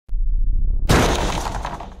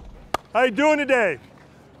How you doing today?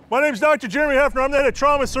 My name is Dr. Jeremy Heffner. I'm the head of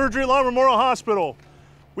trauma surgery at Lima Memorial Hospital.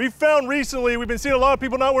 We've found recently, we've been seeing a lot of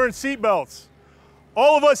people not wearing seat belts.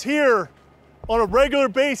 All of us here on a regular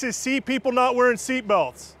basis see people not wearing seat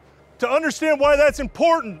belts. To understand why that's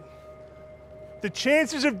important, the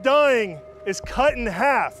chances of dying is cut in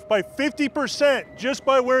half by 50% just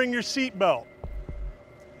by wearing your seat belt.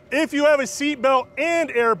 If you have a seat belt and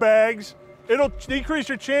airbags, it'll decrease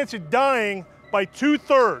your chance of dying by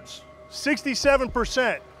 2/3,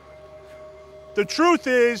 67%. The truth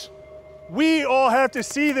is, we all have to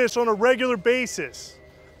see this on a regular basis.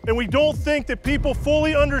 And we don't think that people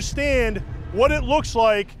fully understand what it looks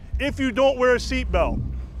like if you don't wear a seat belt.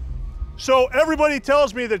 So everybody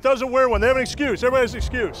tells me that doesn't wear one, they have an excuse. Everybody has an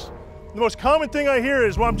excuse. The most common thing I hear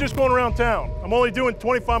is, well, I'm just going around town. I'm only doing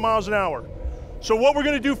 25 miles an hour. So what we're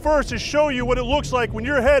gonna do first is show you what it looks like when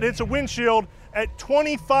your head hits a windshield at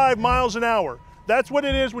 25 miles an hour. That's what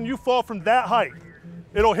it is when you fall from that height.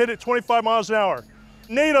 It'll hit at 25 miles an hour.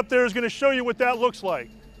 Nate up there is gonna show you what that looks like.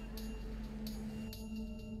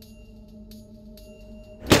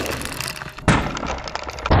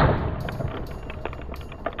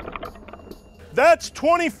 That's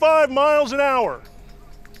 25 miles an hour.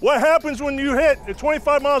 What happens when you hit at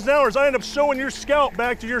 25 miles an hour is I end up sewing your scalp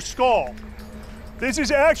back to your skull. This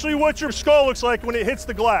is actually what your skull looks like when it hits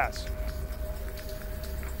the glass.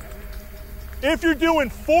 If you're doing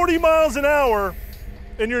 40 miles an hour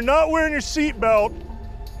and you're not wearing your seat belt,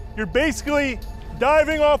 you're basically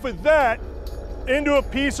diving off of that into a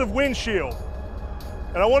piece of windshield.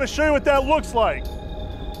 And I want to show you what that looks like.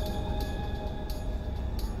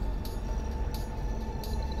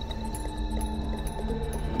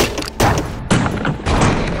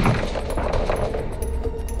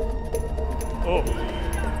 Oh,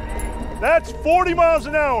 that's 40 miles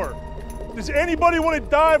an hour. Does anybody want to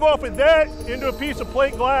dive off of that into a piece of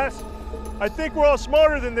plate glass? I think we're all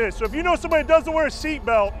smarter than this. So if you know somebody that doesn't wear a seat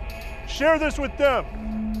belt, share this with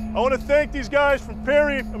them. I want to thank these guys from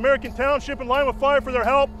Perry, American Township, and Lima Fire for their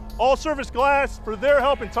help, All Service Glass for their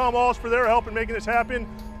help, and Tom Walsh for their help in making this happen.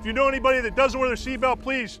 If you know anybody that doesn't wear their seat belt,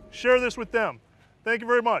 please share this with them. Thank you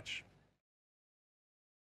very much.